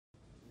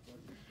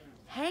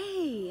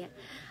Hey,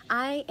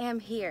 I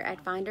am here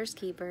at Finders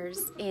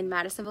Keepers in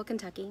Madisonville,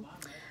 Kentucky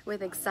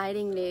with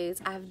exciting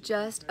news. I've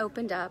just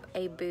opened up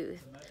a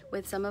booth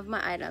with some of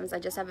my items. I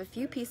just have a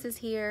few pieces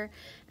here.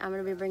 I'm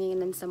going to be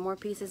bringing in some more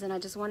pieces, and I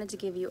just wanted to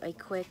give you a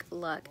quick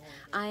look.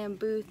 I am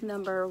booth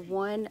number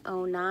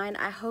 109.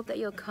 I hope that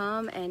you'll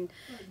come and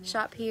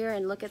shop here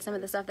and look at some of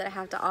the stuff that I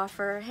have to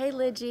offer. Hey,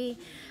 Lidgie.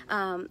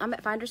 I'm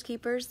at Finders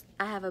Keepers.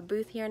 I have a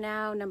booth here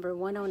now, number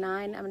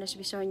 109. I'm going to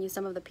be showing you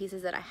some of the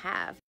pieces that I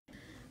have.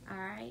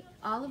 Alright,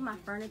 all of my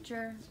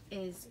furniture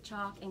is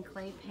chalk and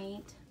clay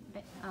paint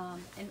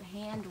and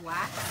hand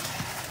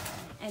wax.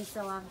 And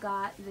so I've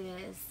got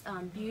this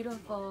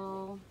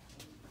beautiful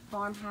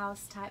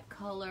farmhouse type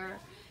color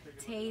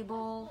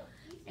table,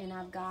 and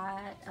I've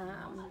got,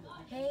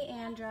 hey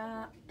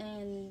Andra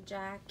and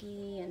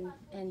Jackie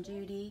and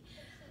Judy.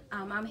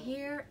 I'm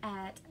here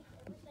at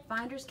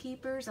Finders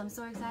Keepers. I'm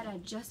so excited. I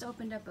just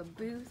opened up a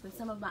booth with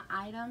some of my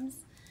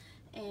items,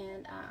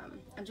 and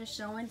I'm just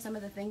showing some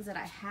of the things that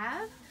I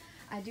have.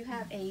 I do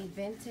have a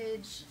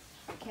vintage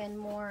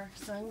Kenmore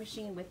sewing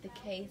machine with the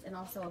case, and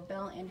also a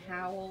Bell &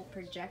 Howell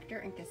projector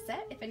and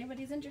cassette if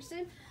anybody's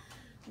interested.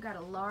 I've got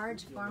a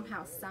large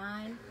farmhouse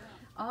sign,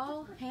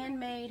 all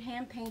handmade,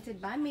 hand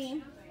painted by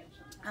me.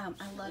 I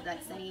love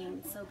that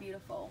saying, so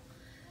beautiful.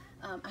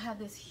 I have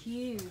this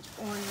huge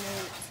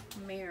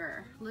ornate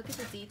mirror. Look at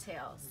the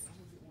details.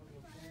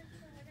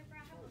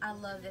 I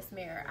love this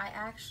mirror. I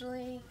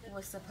actually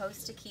was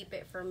supposed to keep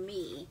it for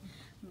me,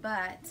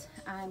 but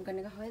I'm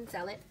gonna go ahead and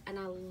sell it, and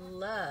I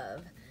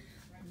love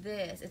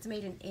this. It's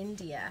made in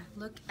India.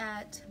 Look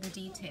at the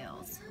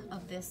details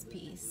of this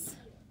piece.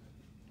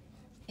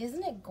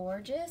 Isn't it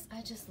gorgeous?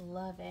 I just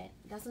love it.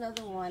 That's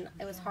another one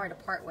it was hard to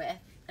part with.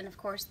 And of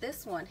course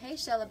this one, hey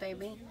Shella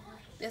baby.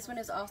 This one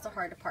is also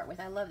hard to part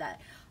with. I love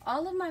that.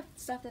 All of my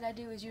stuff that I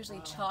do is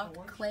usually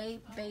chalk, clay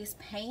based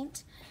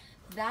paint.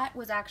 That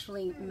was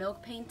actually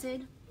milk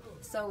painted.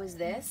 So is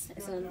this.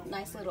 It's a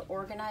nice little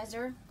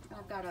organizer.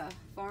 I've got a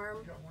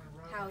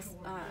farmhouse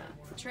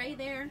tray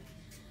there,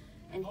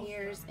 and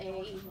here's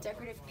a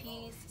decorative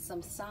piece,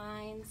 some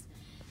signs.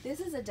 This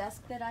is a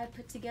desk that I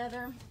put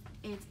together.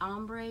 It's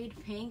ombre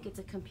pink. It's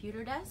a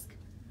computer desk.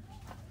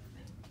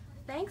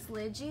 Thanks,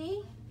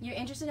 Lidgie. You're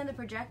interested in the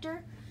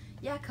projector?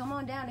 Yeah, come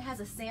on down. It has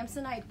a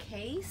Samsonite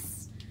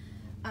case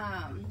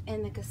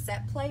and the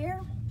cassette player.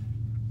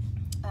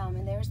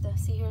 And there's the,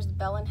 see, here's the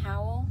Bell &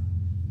 Howell.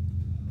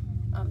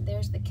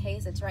 There's the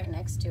case, it's right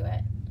next to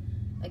it.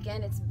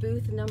 Again, it's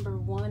booth number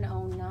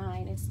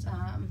 109. It's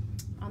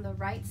on the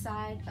right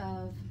side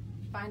of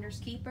Finders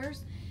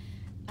Keepers.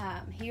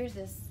 Here's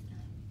this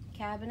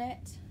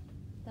cabinet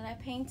that I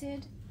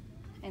painted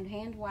and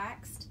hand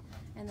waxed.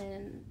 And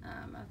then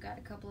I've got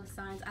a couple of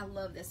signs. I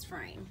love this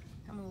frame.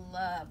 I'm in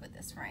love with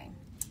this frame.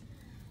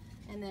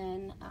 And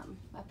then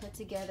I put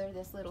together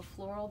this little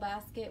floral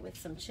basket with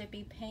some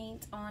chippy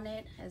paint on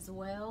it as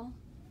well.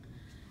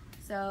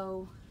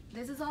 So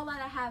this is all that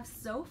I have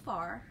so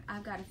far.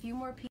 I've got a few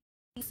more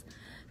pieces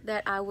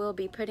that I will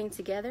be putting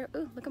together.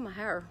 Ooh, look at my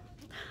hair.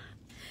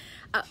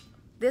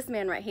 This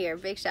man right here,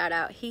 big shout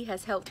out. He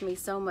has helped me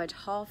so much.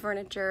 Haul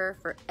furniture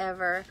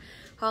forever.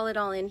 Haul it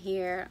all in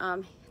here.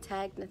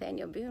 Tag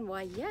Nathaniel Boone.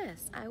 Why,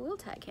 yes, I will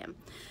tag him.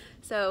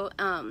 So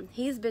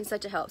he's been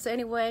such a help. So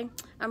anyway,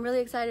 I'm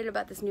really excited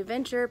about this new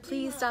venture.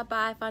 Please stop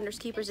by Finders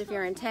Keepers if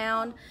you're in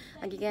town.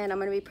 Like, again, I'm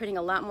going to be putting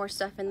a lot more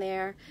stuff in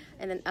there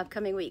in the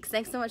upcoming weeks.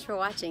 Thanks so much for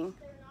watching.